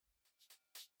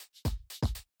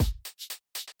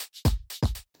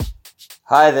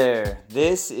Hi there,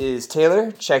 this is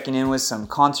Taylor checking in with some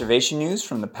conservation news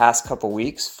from the past couple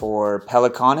weeks for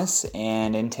Pelecanus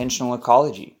and intentional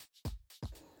ecology.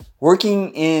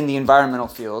 Working in the environmental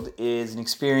field is an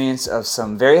experience of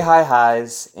some very high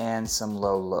highs and some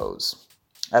low lows.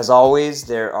 As always,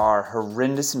 there are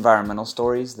horrendous environmental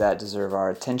stories that deserve our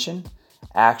attention,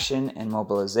 action, and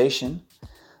mobilization,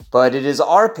 but it is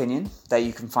our opinion that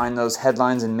you can find those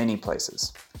headlines in many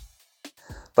places.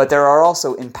 But there are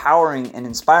also empowering and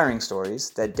inspiring stories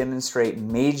that demonstrate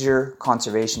major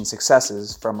conservation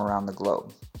successes from around the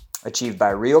globe, achieved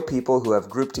by real people who have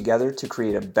grouped together to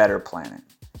create a better planet.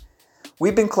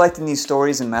 We've been collecting these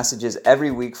stories and messages every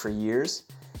week for years,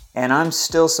 and I'm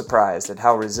still surprised at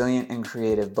how resilient and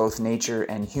creative both nature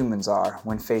and humans are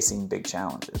when facing big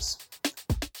challenges.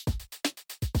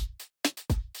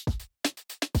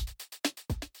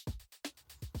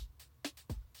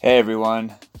 Hey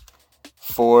everyone.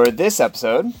 For this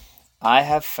episode, I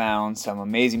have found some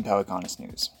amazing Pelecanus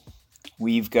news.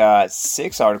 We've got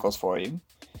 6 articles for you,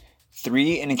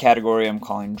 3 in a category I'm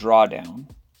calling Drawdown,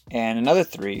 and another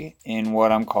 3 in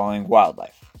what I'm calling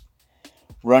Wildlife.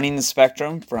 Running the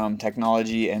spectrum from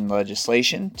technology and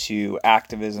legislation to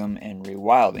activism and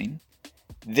rewilding,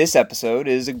 this episode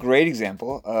is a great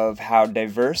example of how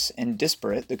diverse and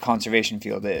disparate the conservation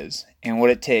field is and what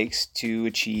it takes to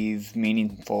achieve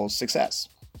meaningful success.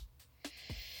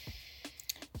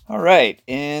 All right,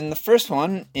 in the first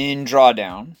one, in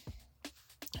Drawdown,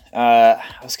 I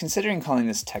was considering calling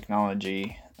this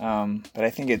technology, but I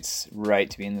think it's right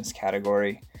to be in this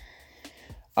category.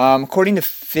 According to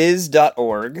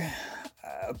phys.org,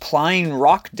 applying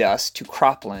rock dust to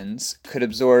croplands could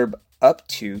absorb up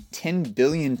to 10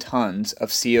 billion tons of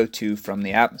CO2 from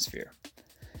the atmosphere.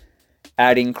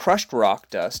 Adding crushed rock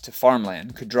dust to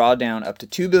farmland could draw down up to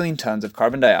 2 billion tons of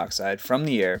carbon dioxide from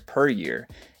the air per year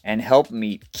and help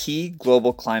meet key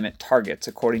global climate targets,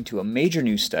 according to a major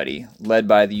new study led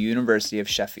by the University of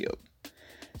Sheffield.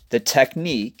 The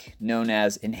technique, known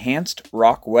as enhanced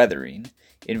rock weathering,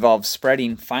 involves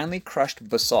spreading finely crushed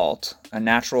basalt, a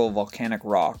natural volcanic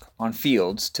rock, on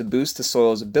fields to boost the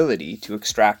soil's ability to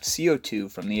extract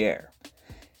CO2 from the air.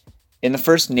 In the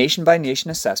first nation-by-nation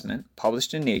assessment,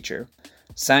 published in Nature,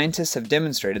 scientists have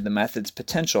demonstrated the method's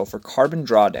potential for carbon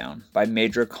drawdown by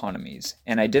major economies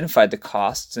and identified the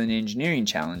costs and engineering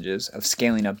challenges of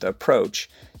scaling up the approach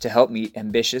to help meet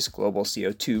ambitious global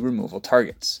CO2 removal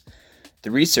targets.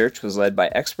 The research was led by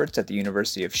experts at the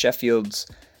University of Sheffield's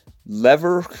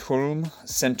Leverhulme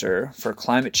Center for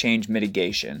Climate Change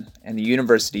Mitigation and the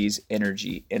university's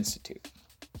Energy Institute.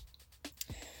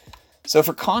 So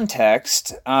for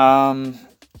context,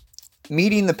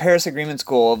 meeting the Paris Agreement's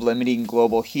goal of limiting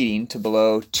global heating to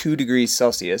below 2 degrees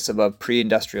Celsius above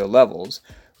pre-industrial levels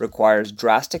requires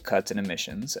drastic cuts in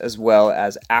emissions, as well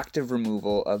as active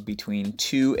removal of between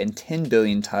 2 and 10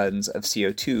 billion tons of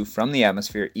CO2 from the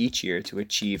atmosphere each year to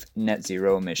achieve net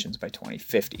zero emissions by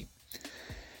 2050.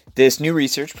 This new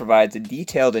research provides a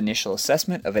detailed initial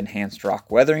assessment of enhanced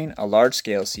rock weathering, a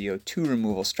large-scale CO2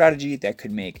 removal strategy that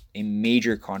could make a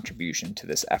major contribution to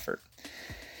this effort.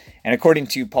 And according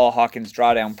to Paul Hawkins'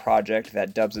 Drawdown project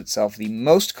that dubs itself the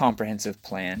most comprehensive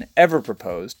plan ever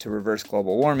proposed to reverse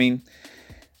global warming,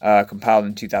 compiled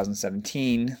in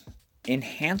 2017,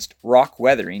 enhanced rock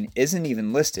weathering isn't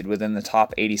even listed within the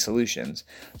top 80 solutions,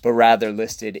 but rather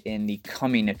listed in the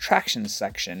coming attractions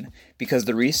section because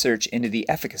the research into the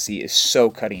efficacy is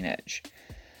so cutting edge.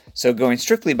 So going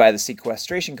strictly by the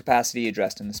sequestration capacity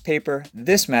addressed in this paper,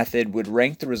 this method would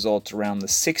rank the results around the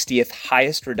 60th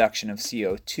highest reduction of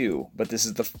CO2, but this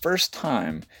is the first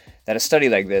time that a study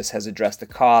like this has addressed the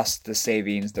costs, the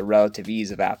savings, the relative ease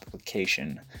of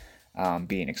application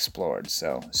being explored.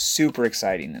 So super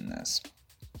exciting in this.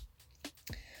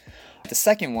 The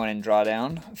second one in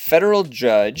Drawdown, federal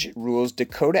judge rules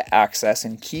Dakota Access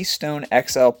and Keystone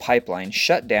XL pipeline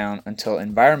shut down until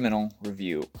environmental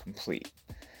review complete.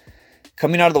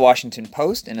 Coming out of the Washington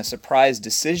Post, in a surprise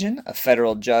decision, a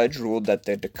federal judge ruled that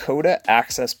the Dakota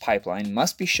Access Pipeline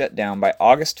must be shut down by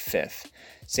August 5th,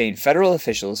 saying federal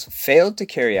officials failed to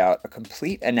carry out a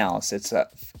complete analysis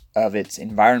of its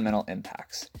environmental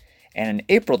impacts. And an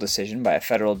April decision by a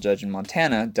federal judge in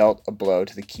Montana dealt a blow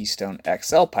to the Keystone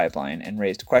XL pipeline and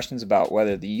raised questions about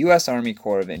whether the U.S. Army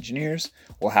Corps of Engineers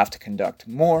will have to conduct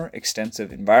more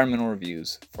extensive environmental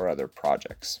reviews for other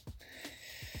projects.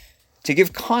 To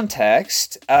give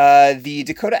context, the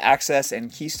Dakota Access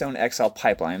and Keystone XL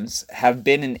pipelines have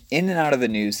been in and out of the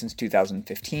news since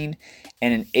 2015,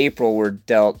 and in April were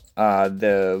dealt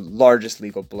the largest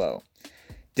legal blow.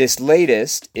 This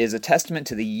latest is a testament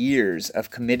to the years of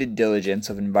committed diligence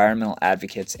of environmental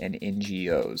advocates and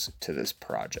NGOs to this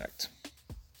project.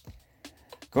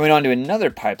 Going on to another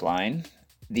pipeline,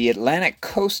 the Atlantic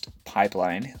Coast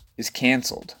Pipeline is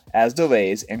canceled as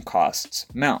delays and costs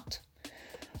mount.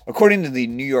 According to the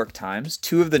New York Times,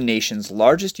 two of the nation's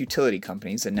largest utility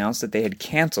companies announced that they had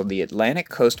canceled the Atlantic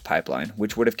Coast Pipeline,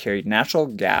 which would have carried natural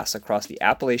gas across the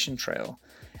Appalachian Trail,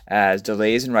 as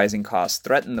delays and rising costs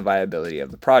threatened the viability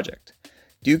of the project.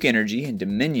 Duke Energy and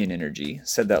Dominion Energy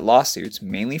said that lawsuits,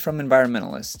 mainly from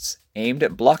environmentalists, aimed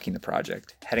at blocking the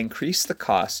project, had increased the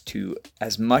cost to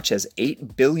as much as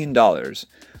 $8 billion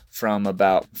from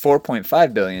about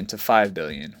 $4.5 billion to $5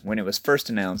 billion when it was first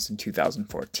announced in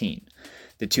 2014.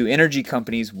 The two energy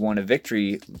companies won a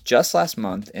victory just last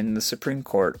month in the Supreme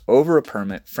Court over a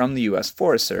permit from the U.S.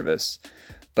 Forest Service,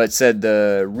 but said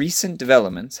the recent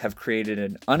developments have created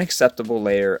an unacceptable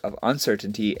layer of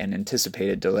uncertainty and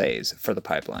anticipated delays for the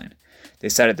pipeline. They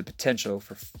cited the potential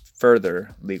for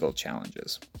further legal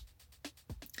challenges.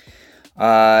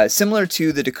 Similar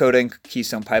to the Dakota and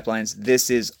Keystone pipelines,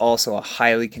 this is also a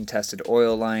highly contested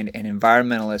oil line, and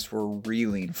environmentalists were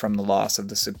reeling from the loss of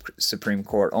the Supreme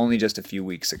Court only just a few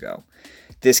weeks ago.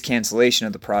 This cancellation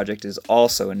of the project is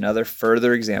also another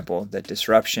further example that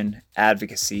disruption,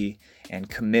 advocacy, and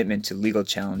commitment to legal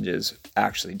challenges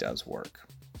actually does work.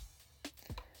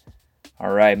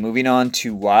 All right, moving on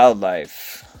to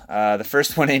wildlife. The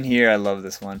first one in here, I love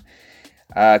this one.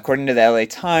 According to the LA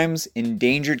Times,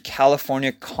 endangered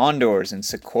California condors in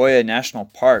Sequoia National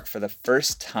Park for the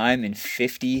first time in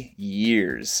 50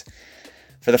 years.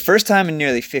 For the first time in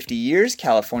nearly 50 years,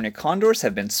 California condors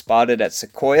have been spotted at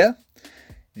Sequoia.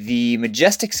 The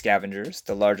majestic scavengers,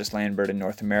 the largest land bird in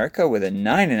North America with a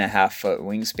 9.5-foot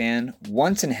wingspan,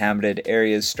 once inhabited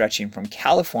areas stretching from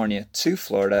California to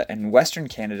Florida and western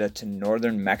Canada to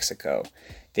northern Mexico.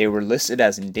 They were listed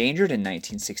as endangered in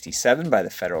 1967 by the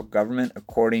federal government,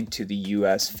 according to the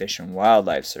U.S. Fish and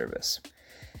Wildlife Service.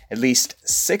 At least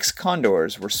 6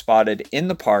 condors were spotted in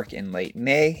the park in late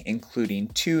May, including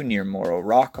 2 near Morro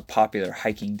Rock, a popular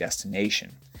hiking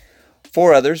destination.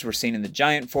 4 others were seen in the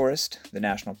Giant Forest, the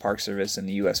National Park Service and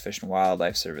the U.S. Fish and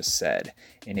Wildlife Service said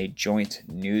in a joint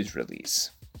news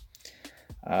release.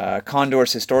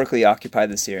 Condors historically occupied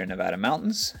the Sierra Nevada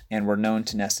mountains and were known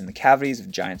to nest in the cavities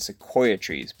of giant sequoia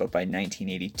trees, but by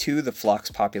 1982 the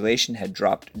flock's population had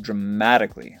dropped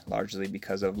dramatically, largely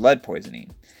because of lead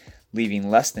poisoning, leaving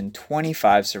less than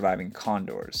 25 surviving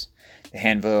condors.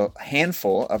 The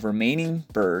handful of remaining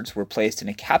birds were placed in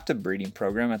a captive breeding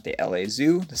program at the LA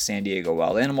Zoo, the San Diego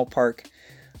Wild Animal Park,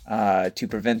 to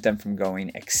prevent them from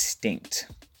going extinct.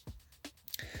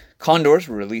 Condors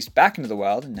were released back into the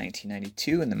wild in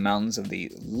 1992 in the mountains of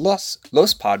the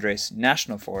Los Padres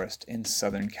National Forest in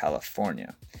Southern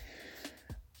California.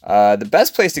 The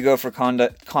best place to go for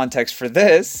context for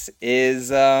this is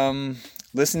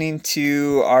listening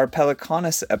to our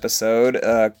Pelicanus episode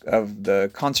of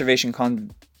the Conservation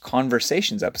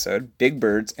Conversations episode, Big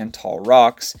Birds and Tall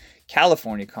Rocks,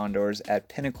 California Condors at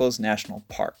Pinnacles National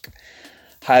Park.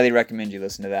 Highly recommend you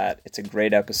listen to that. It's a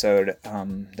great episode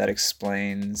that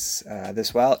explains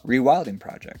this rewilding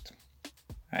project.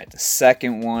 All right, the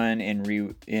second one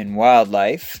in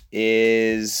wildlife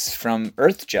is from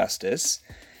Earthjustice.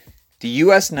 The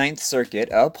U.S. Ninth Circuit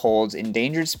upholds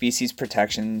endangered species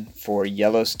protection for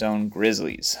Yellowstone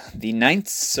grizzlies. The Ninth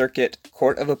Circuit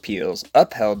Court of Appeals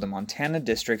upheld the Montana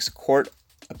District's court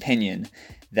opinion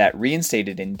that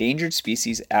reinstated Endangered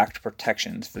Species Act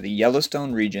protections for the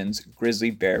Yellowstone region's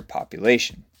grizzly bear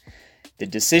population. The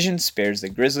decision spares the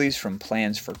grizzlies from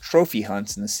plans for trophy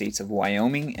hunts in the states of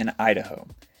Wyoming and Idaho.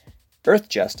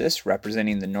 Earthjustice,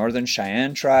 representing the Northern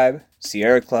Cheyenne Tribe,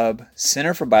 Sierra Club,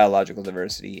 Center for Biological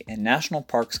Diversity, and National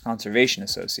Parks Conservation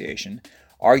Association,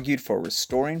 argued for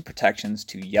restoring protections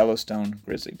to Yellowstone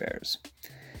grizzly bears.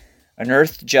 An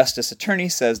Earthjustice attorney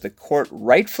says the court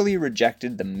rightfully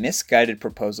rejected the misguided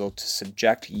proposal to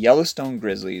subject Yellowstone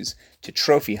grizzlies to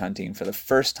trophy hunting for the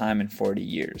first time in 40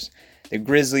 years. The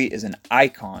grizzly is an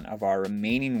icon of our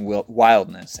remaining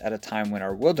wildness at a time when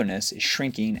our wilderness is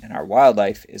shrinking and our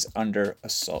wildlife is under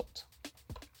assault.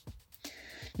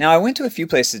 Now, I went to a few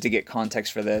places to get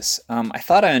context for this. I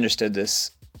thought I understood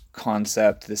this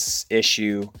concept, this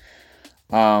issue,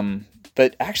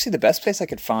 but actually the best place I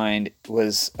could find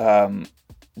was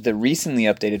the recently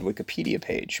updated Wikipedia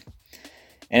page.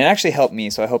 And it actually helped me,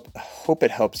 so I hope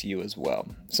it helps you as well.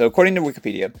 So according to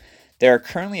Wikipedia, there are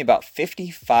currently about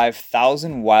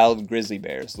 55,000 wild grizzly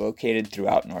bears located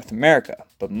throughout North America,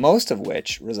 but most of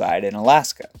which reside in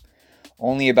Alaska.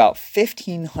 Only about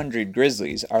 1,500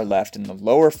 grizzlies are left in the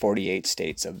lower 48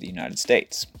 states of the United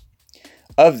States.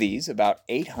 Of these, about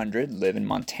 800 live in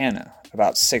Montana.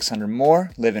 About 600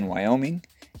 more live in Wyoming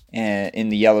and in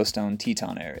the Yellowstone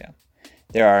Teton area.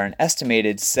 There are an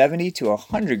estimated 70 to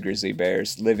 100 grizzly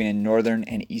bears living in northern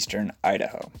and eastern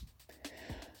Idaho.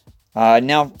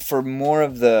 Now, for more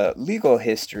of the legal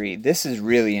history, this is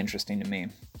really interesting to me.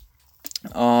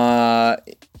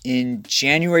 In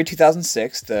January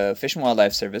 2006, the Fish and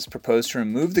Wildlife Service proposed to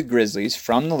remove the grizzlies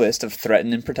from the list of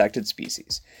threatened and protected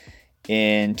species.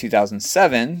 In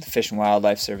 2007, the Fish and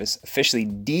Wildlife Service officially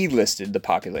delisted the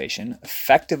population,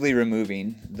 effectively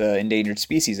removing the Endangered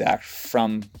Species Act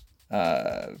from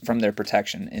their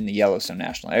protection in the Yellowstone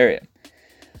National Area.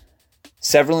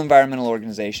 Several environmental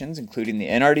organizations, including the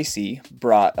NRDC,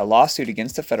 brought a lawsuit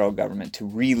against the federal government to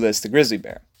relist the grizzly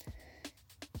bear.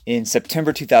 In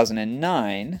September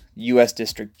 2009, the U.S.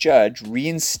 District Judge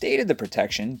reinstated the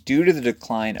protection due to the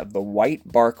decline of the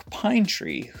white bark pine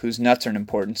tree, whose nuts are an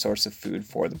important source of food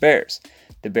for the bears.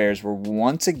 The bears were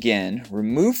once again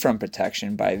removed from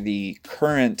protection by the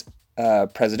current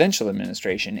presidential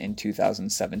administration in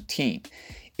 2017.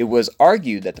 It was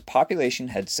argued that the population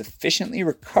had sufficiently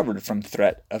recovered from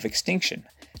threat of extinction.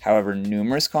 However,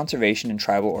 numerous conservation and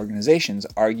tribal organizations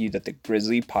argue that the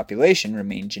grizzly population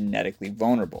remained genetically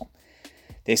vulnerable.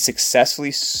 They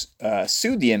successfully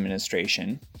sued the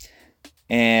administration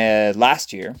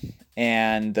last year,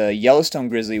 and the Yellowstone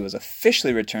grizzly was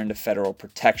officially returned to federal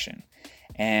protection.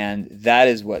 And that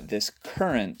is what this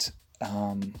current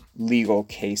legal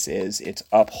case is. It's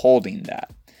upholding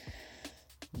that.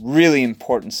 Really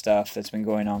important stuff that's been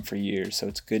going on for years, so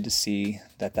it's good to see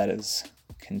that that is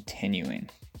continuing.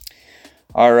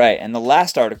 All right, and the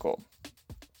last article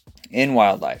in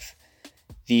Wildlife.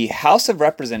 The House of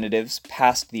Representatives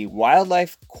passed the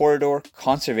Wildlife Corridor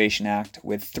Conservation Act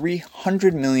with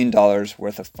 $300 million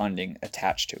worth of funding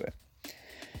attached to it.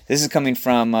 This is coming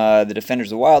from the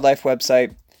Defenders of Wildlife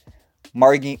website,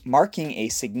 marking a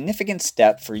significant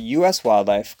step for U.S.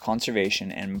 wildlife conservation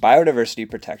and biodiversity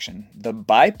protection. The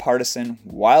bipartisan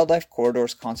Wildlife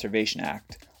Corridors Conservation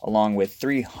Act, along with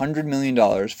 $300 million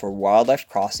for wildlife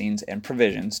crossings and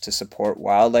provisions to support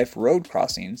wildlife road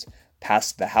crossings,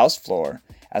 passed the House floor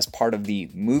as part of the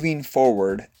Moving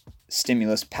Forward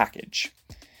stimulus package.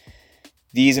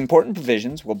 These important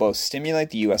provisions will both stimulate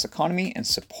the U.S. economy and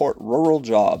support rural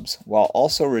jobs while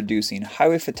also reducing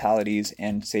highway fatalities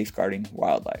and safeguarding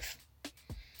wildlife.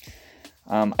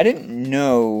 I didn't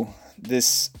know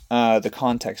the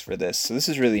context for this, so this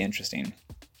is really interesting.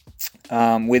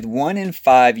 With 1 in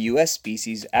 5 U.S.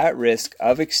 species at risk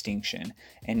of extinction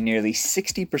and nearly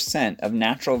 60% of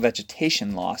natural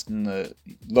vegetation lost in the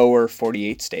lower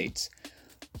 48 states,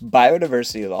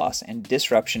 biodiversity loss and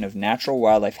disruption of natural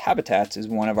wildlife habitats is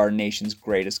one of our nation's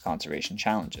greatest conservation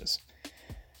challenges.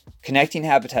 Connecting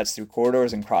habitats through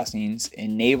corridors and crossings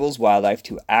enables wildlife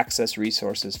to access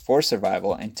resources for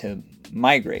survival and to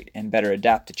migrate and better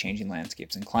adapt to changing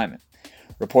landscapes and climate.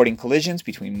 Reporting collisions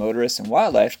between motorists and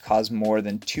wildlife caused more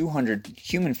than 200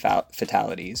 human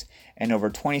fatalities and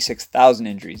over 26,000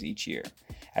 injuries each year,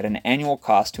 at an annual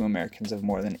cost to Americans of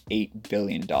more than $8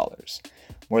 billion.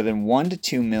 More than 1 to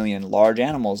 2 million large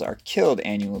animals are killed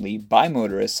annually by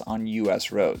motorists on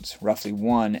U.S. roads, roughly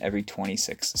 1 every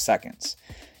 26 seconds.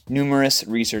 Numerous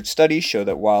research studies show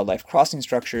that wildlife crossing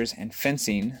structures and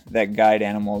fencing that guide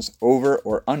animals over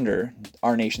or under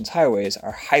our nation's highways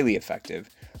are highly effective,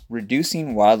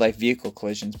 reducing wildlife vehicle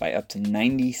collisions by up to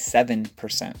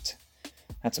 97%.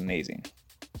 That's amazing.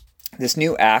 This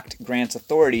new act grants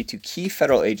authority to key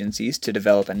federal agencies to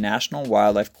develop a national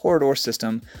wildlife corridor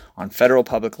system on federal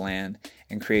public land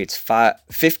and creates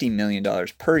 $50 million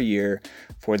per year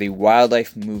for the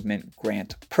Wildlife Movement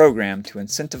Grant Program to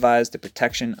incentivize the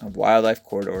protection of wildlife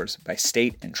corridors by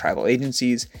state and tribal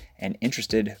agencies and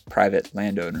interested private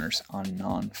landowners on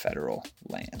non-federal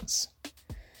lands.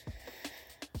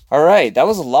 All right, that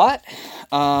was a lot,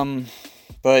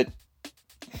 but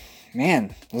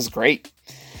man, it was great.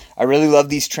 I really love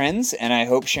these trends, and I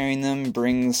hope sharing them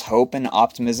brings hope and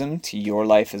optimism to your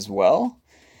life as well.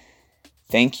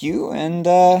 Thank you, and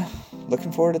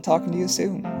looking forward to talking to you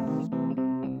soon.